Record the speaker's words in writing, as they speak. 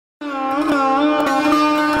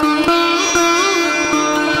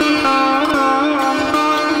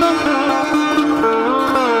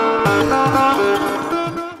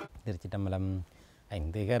திருச்சிட்டம்பலம்.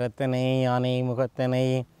 ஐந்து கரத்தனை யானை முகத்தனை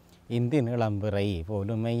இந்தி நிளம்புரை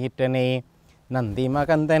போலுமையிட்டனை நந்தி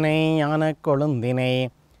மகந்தனை ஞான கொழுந்தினை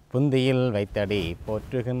புந்தியில் வைத்தடி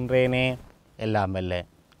போற்றுகின்றேனே. எல்லாம் வல்ல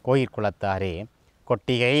கோயிற்குளத்தாரே,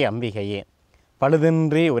 கொட்டிகை அம்பிகையே,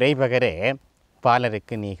 பழுதின்றி உரைபகரே,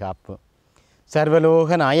 பாலருக்கு நீ காப்பு.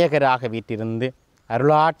 சர்வலோக நாயகராக வீட்டிருந்து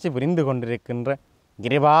அருளாட்சி புரிந்து கொண்டிருக்கின்ற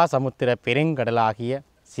கிருபா சமுத்திர பெருங்கடலாகிய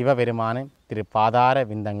சிவபெருமான திரு பாதார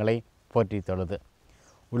விந்தங்களை போற்றி தொழுது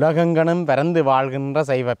உலகங்கனும் பறந்து வாழ்கின்ற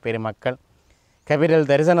சைவ பெருமக்கள் கபிரல்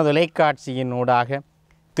தரிசன தொலைக்காட்சியின் ஊடாக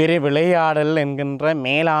திருவிளையாடல் என்கின்ற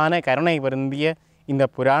மேலான கருணை பொருந்திய இந்த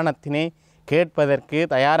புராணத்தினை கேட்பதற்கு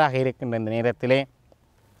தயாராக இருக்கின்ற இந்த நேரத்திலே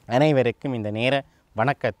அனைவருக்கும் இந்த நேர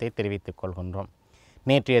வணக்கத்தை தெரிவித்துக் கொள்கின்றோம்.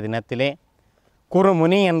 நேற்றைய தினத்திலே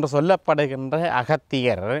குறுமுனி என்று சொல்லப்படுகின்ற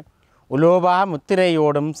அகத்தியர் உலோபா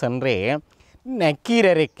முத்திரையோடும் சென்றே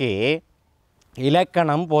நக்கீரருக்கு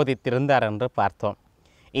இலக்கணம் போதித்திருந்தார் என்று பார்த்தோம்.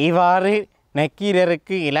 இவ்வாறு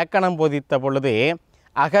நக்கீரருக்கு இலக்கணம் போதித்த பொழுது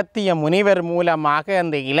அகத்திய முனிவர் மூலமாக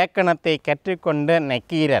அந்த இலக்கணத்தை கற்றுக்கொண்ட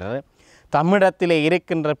நக்கீரர் தம்மிடத்திலே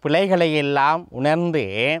இருக்கின்ற பிழைகளை எல்லாம் உணர்ந்து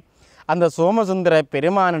அந்த சோமசுந்தர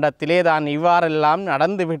பெருமானிடத்திலே தான் இவ்வாறெல்லாம்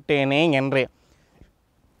நடந்து விட்டேனே என்று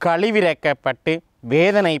கழிவிறக்கப்பட்டு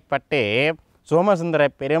வேதனைப்பட்டு சோமசுந்தர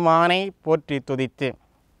பெருமானை போற்றி துதித்து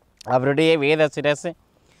அவருடைய வேத சிரசு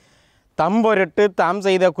தம்பொருட்டு தாம்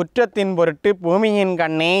செய்த குற்றத்தின் பொருட்டு பூமியின்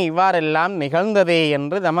கண்ணே இவ்வாறெல்லாம் நிகழ்ந்ததே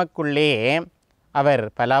என்று நமக்குள்ளே அவர்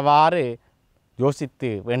பலவாறு யோசித்து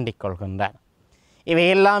வேண்டிக் கொள்கின்றார்.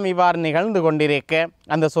 இவையெல்லாம் இவ்வாறு நிகழ்ந்து கொண்டிருக்க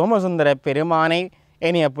அந்த சோமசுந்தர பெருமானை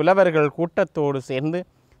இனிய புலவர்கள் கூட்டத்தோடு சேர்ந்து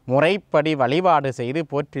முறைப்படி வழிபாடு செய்து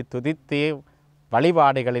போற்றி துதித்து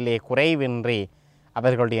வழிபாடுகளிலே குறைவின்றி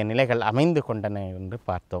அவர்களுடைய நிலைகள் அமைந்து கொண்டன என்று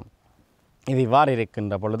பார்த்தோம். இது இவ்வாறு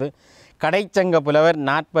இருக்கின்ற பொழுது கடைச்சங்க புலவர்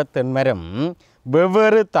 49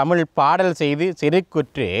 வெவ்வேறு தமிழ் பாடல் செய்து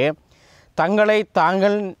செருக்குற்று தங்களை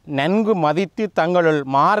தாங்கள் நன்கு மதித்து தங்களுள்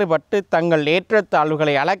மாறுபட்டு தங்கள்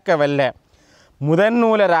ஏற்றத்தாழ்வுகளை அளக்கவல்ல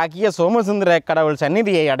முதன்னூலராகிய சோமசுந்தர கடவுள்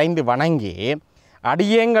சந்நிதியை அடைந்து வணங்கி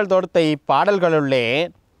அடியேங்கள் தொடுத்த இப்பாடல்களுள்ளே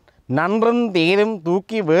நன்றும் தீரும்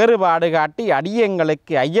தூக்கி வேறுபாடு காட்டி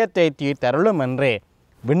அடியங்களுக்கு ஐயத்தை தீர்த்தருளும் என்று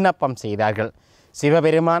விண்ணப்பம் செய்தார்கள்.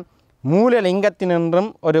 சிவபெருமான் மூலலிங்கத்தினின்றும்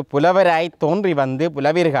ஒரு புலவராய் தோன்றி வந்து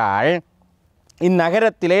புலவர்கள்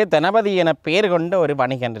இந்நகரத்திலே தனபதி என பெயர் கொண்ட ஒரு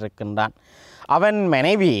வணிகன் இருக்கின்றான். அவன்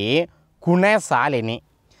மனைவி குணசாலினி.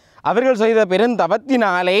 அவர்கள் செய்த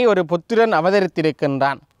பெருந்தவத்தினாலே ஒரு புத்திரன்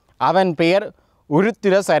அவதரித்திருக்கின்றான். அவன் பெயர்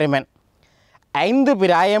உருத்திர சருமன். 5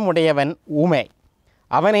 பிராயம் உடையவன் ஊமை.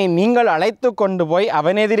 அவனை நீங்கள் அழைத்து கொண்டு போய்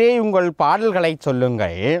அவனெதிரே உங்கள் பாடல்களை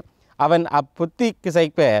சொல்லுங்கள். அவன் அப்புத்திக்கு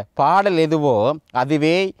சைப்ப பாடல் எதுவோ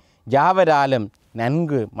அதுவே யாவராலும்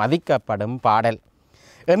நன்கு மதிக்கப்படும் பாடல்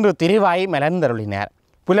என்று திருவாய் மலர்ந்தருளினார்.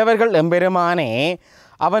 புலவர்கள் எம்பெருமானே,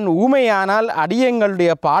 அவன் ஊமையானால்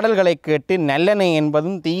அடியங்களுடைய பாடல்களை கேட்டு நல்லனை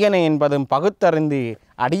என்பதும் தீயனை என்பதும் பகுத்தறிந்து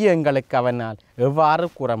அடியங்களுக்கு அவனால் எவ்வாறு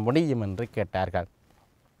கூற முடியும் என்று கேட்டார்கள்.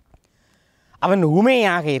 அவன்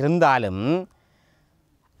ஊமையாக இருந்தாலும்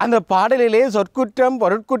அந்த பாடலிலே சொற்குற்றம்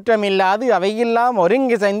பொருட்குற்றம் இல்லாது அவையெல்லாம்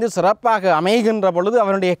ஒருங்கிசைந்து சிறப்பாக அமைகின்ற பொழுது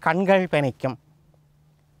அவனுடைய கண்கள் பனிக்கும்,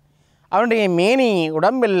 அவனுடைய மேனி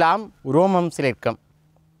உடம்பெல்லாம் உரோமம் சிலிர்க்கும்,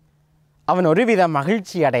 அவன் ஒருவித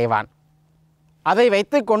மகிழ்ச்சி அடைவான். அதை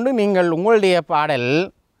வைத்துக்கொண்டு நீங்கள் உங்களுடைய பாடல்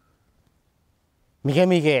மிக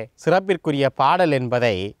மிக சிறப்பிற்குரிய பாடல்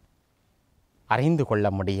என்பதை அறிந்து கொள்ள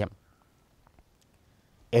முடியும்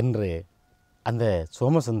என்று அந்த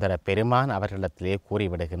சோமசுந்தர பெருமான் அவர்களிடத்திலே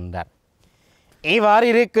கூறிவிடுகின்றார். இவ்வாறு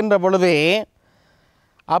இருக்கின்ற பொழுது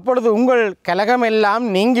அப்பொழுது உங்கள் கலகமெல்லாம்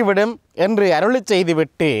நீங்கிவிடும் என்று அருளி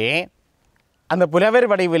செய்துவிட்டு அந்த புலவர்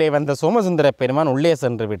வடிவிலே வந்த சோமசுந்தர பெருமான் உள்ளே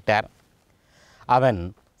சென்று விட்டார். அவன்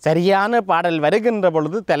சரியான பாடல் வருகின்ற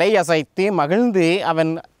பொழுது தலையசைத்து மகிழ்ந்து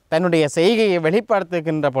அவன் தன்னுடைய செய்கையை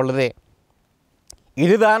வெளிப்படுத்துகின்ற பொழுது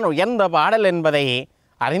இதுதான் உயர்ந்த பாடல் என்பதை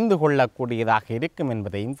அறிந்து கொள்ளக்கூடியதாக இருக்கும்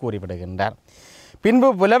என்பதையும் கூறிவிடுகின்றார். பின்பு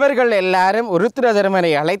புலவர்கள் எல்லாரும் உருத்திர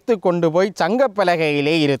தருமனை அழைத்து கொண்டு போய்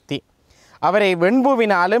சங்கப்பலகையிலே இருத்தி அவரை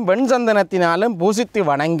வெண்பூவினாலும் வெண்சந்தனத்தினாலும் பூசித்து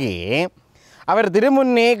வணங்கி அவர்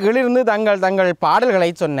திருமுன்னே கீழிருந்து தங்கள்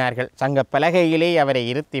பாடல்களை சொன்னார்கள். சங்கப்பலகையிலே அவரை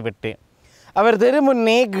இருத்திவிட்டு அவர்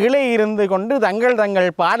திருமுன்னே கீழே இருந்து கொண்டு தங்கள்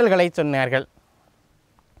பாடல்களை சொன்னார்கள்.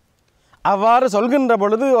 அவ்வாறு சொல்கின்ற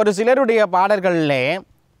பொழுது ஒரு சிலருடைய பாடல்களிலே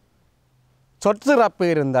சொற்சிறப்பு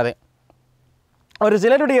இருந்தது, ஒரு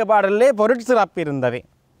சிலருடைய பாடலிலே பொருட்சிறப்பு இருந்தது,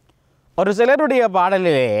 ஒரு சிலருடைய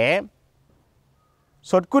பாடலிலே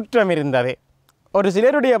சொற்குற்றம் இருந்தது, ஒரு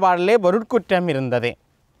சிலருடைய பாடலிலே பொருட்குற்றம் இருந்தது,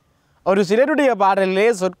 ஒரு சிலருடைய பாடலிலே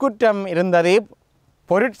சொற்குற்றம் இருந்தது,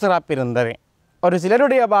 பொருட்சிறப்பு இருந்தது. ஒரு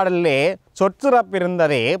சிலருடைய பாடலிலே சொற்சிறப்பு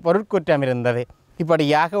இருந்ததே, பொருட்குற்றம் இருந்தது.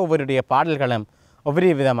 இப்படியாக ஒவ்வொருடைய பாடல்களும் ஒவ்வொரு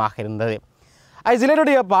விதமாக இருந்தது. அது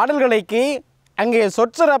சிலருடைய பாடல்களுக்கு அங்கே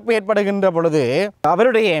சொற்சிறப்பு ஏற்படுகின்ற பொழுது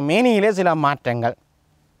அவருடைய மேனியிலே சில மாற்றங்கள்,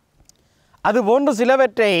 அதுபோன்று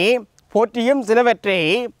சிலவற்றை போற்றியும் சிலவற்றை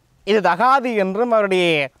இது தகாது என்றும் அவருடைய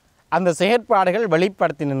அந்த செயற்பாடுகள்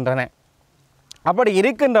வெளிப்படுத்தி நின்றன. அப்படி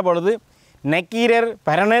இருக்கின்ற பொழுது நக்கீரர்,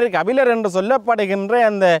 பரணர், கபிலர் என்று சொல்லப்படுகின்ற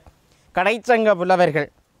அந்த கடைச்சங்க புலவர்கள்,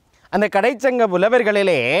 அந்த கடைச்சங்க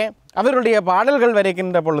புலவர்களிலே அவருடைய பாடல்கள்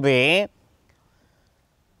வருகின்ற பொழுது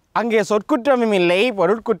அங்கே சொற்குற்றமும் இல்லை,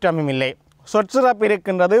 பொருட்குற்றமும் இல்லை. சொற்சிறப்பு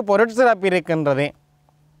இருக்கின்றது, பொருட்சிறப்பு இருக்கின்றது.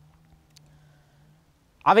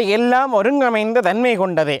 அவை எல்லாம் ஒருங்கமைந்த தன்மை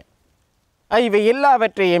கொண்டதே. இவை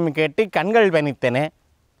எல்லாவற்றையும் கேட்டு கண்கள் பனித்தன,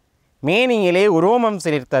 மேனியிலே உரோமம்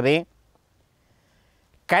சிலிர்த்தது.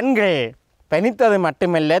 கண்கள் பனித்தது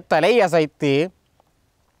மட்டுமல்ல, தலை அசைத்து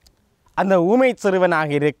அந்த ஊமை சிறுவனாக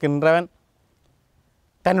இருக்கின்றவன்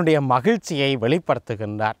தன்னுடைய மகிழ்ச்சியை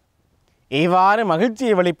வெளிப்படுத்துகின்றார். இவ்வாறு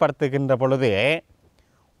மகிழ்ச்சியை வெளிப்படுத்துகின்ற பொழுது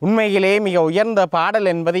உண்மையிலே மிக உயர்ந்த பாடல்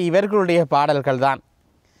என்பது இவர்களுடைய பாடல்கள்தான்.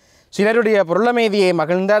 சிலருடைய பொருளமைதியை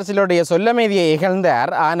மகிழ்ந்தார், சிலருடைய சொல்லமைதியை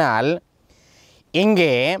இகழ்ந்தார். ஆனால்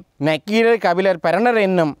இங்கே நக்கீரர், கபிலர், பரணர்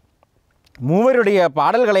என்னும் மூவருடைய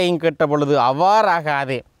பாடல்களையும் கேட்ட பொழுது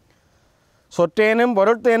அவ்வாறாகாது. சொற்றேனும்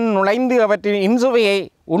பொருட்டேனும் நுழைந்து அவற்றின் இன்சுவையை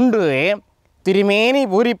உண்டு திருமேனி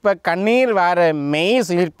பூரிப்ப கண்ணீர் வார மெய்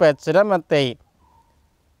சிலிர்ப்ப சிரமத்தை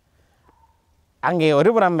அங்கே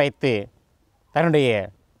ஒருபுறம் வைத்து தன்னுடைய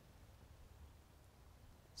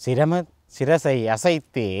சிரசை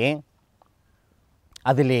அசைத்து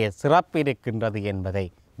அதிலே சிறப்பு இருக்கின்றது என்பதை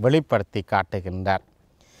வெளிப்படுத்தி காட்டுகின்றார்.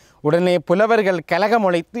 உடனே புலவர்கள்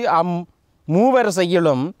கலகமொழித்து மூவர்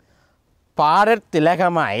செய்யுளும் பாடற்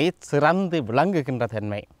திலகமாய் சிறந்து விளங்குகின்ற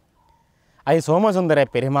தன்மை. அது சோமசுந்தர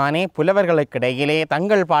பெருமானே புலவர்களுக்கிடையிலே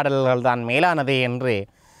தங்கள் பாடல்கள் தான் மேலானதே என்று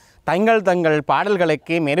தங்கள்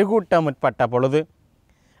பாடல்களுக்கு மெருகூட்ட முற்பட்ட பொழுது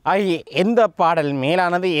எந்த பாடல்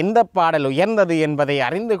மேலானது, எந்த பாடல் உயர்ந்தது என்பதை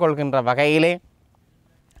அறிந்து கொள்கின்ற வகையிலே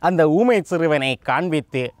அந்த ஊமை சிறுவனை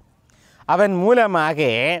காண்பித்து அவன் மூலமாக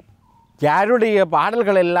யாருடைய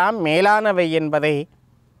பாடல்கள் எல்லாம் மேலானவை என்பதை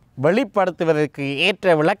வெளிப்படுத்துவதற்கு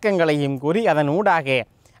ஏற்ற விளக்கங்களையும் கூறி அதன் ஊடாக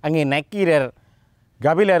அங்கே நக்கீரர்,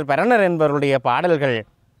 கபிலர், பரணர் என்பவருடைய பாடல்கள்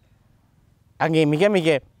அங்கே மிக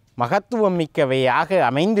மிக மகத்துவம் மிக்கவையாக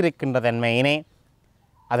அமைந்திருக்கின்ற தன்மையினை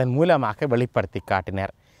அதன் மூலமாக வெளிப்படுத்தி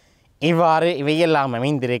காட்டினர். இவ்வாறு இவையெல்லாம்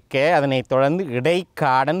அமைந்திருக்க அதனைத் தொடர்ந்து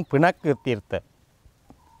இடைக்காடன் பிணக்கு தீர்த்த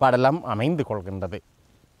படலம் அமைந்து கொள்கின்றது.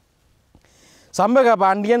 சம்பக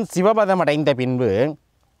பாண்டியன் சிவபதம் அடைந்த பின்பு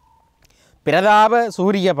பிரதாப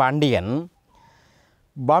சூரிய பாண்டியன்,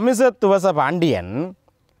 வம்சத்துவச பாண்டியன்,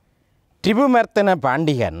 திபுமர்த்தன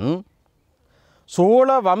பாண்டியன், சோழ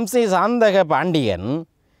வம்சி சாந்தக பாண்டியன்,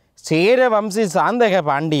 சேர வம்சி சாந்தக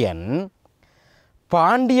பாண்டியன்,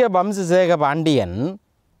 பாண்டிய வம்சிசேக பாண்டியன்,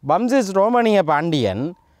 வம்சி ஸ்ரோமணிய பாண்டியன்,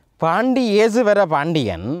 பாண்டி ஏசுவர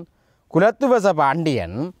பாண்டியன், குலத்துவச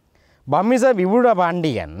பாண்டியன், வம்ச விபுட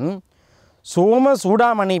பாண்டியன், சோம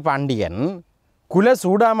சூடாமணி பாண்டியன், குல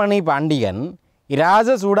சூடாமணி பாண்டியன், இராஜ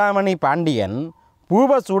சூடாமணி பாண்டியன்,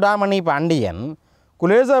 பூப சூடாமணி பாண்டியன்,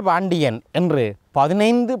 குலேச பாண்டியன் என்று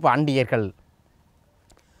 15 பாண்டியர்கள்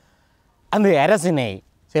அந்த அரசினை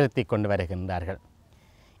செலுத்தி கொண்டு வருகின்றார்கள்.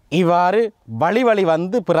 இவ்வாறு வழி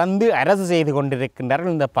வந்து பிறந்து அரசு செய்து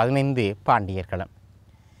கொண்டிருக்கின்றார்கள் இந்த 15 பாண்டியர்களும்.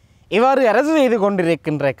 இவ்வாறு அரசு செய்து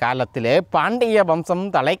கொண்டிருக்கின்ற காலத்திலே பாண்டிய வம்சம்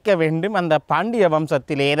தழைக்க வேண்டும். அந்த பாண்டிய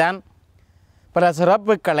வம்சத்திலேதான் பல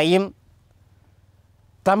சிறப்புகளையும்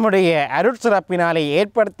தம்முடைய அருட்சிறப்பினாலே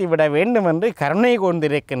ஏற்படுத்திவிட வேண்டும் என்று கருணை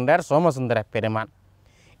கொண்டிருக்கின்றார் சோமசுந்தர பெருமான்.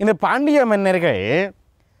 இந்த பாண்டிய மன்னர்கள்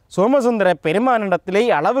சோமசுந்தர பெருமானிடத்திலே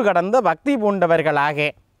அளவு கடந்த பக்தி பூண்டவர்களாக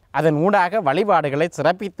அதன் ஊடாக வழிபாடுகளை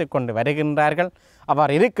சிறப்பித்து கொண்டு வருகின்றார்கள்.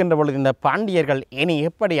 அவர் இருக்கின்ற பொழுது இந்த பாண்டியர்கள் இனி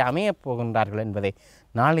எப்படி அமையப் போகின்றார்கள் என்பதை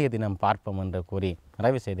நாளைய தினம் பார்ப்போம் என்று கூறி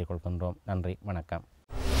நிறைவு செய்து கொள்கின்றோம். நன்றி, வணக்கம்.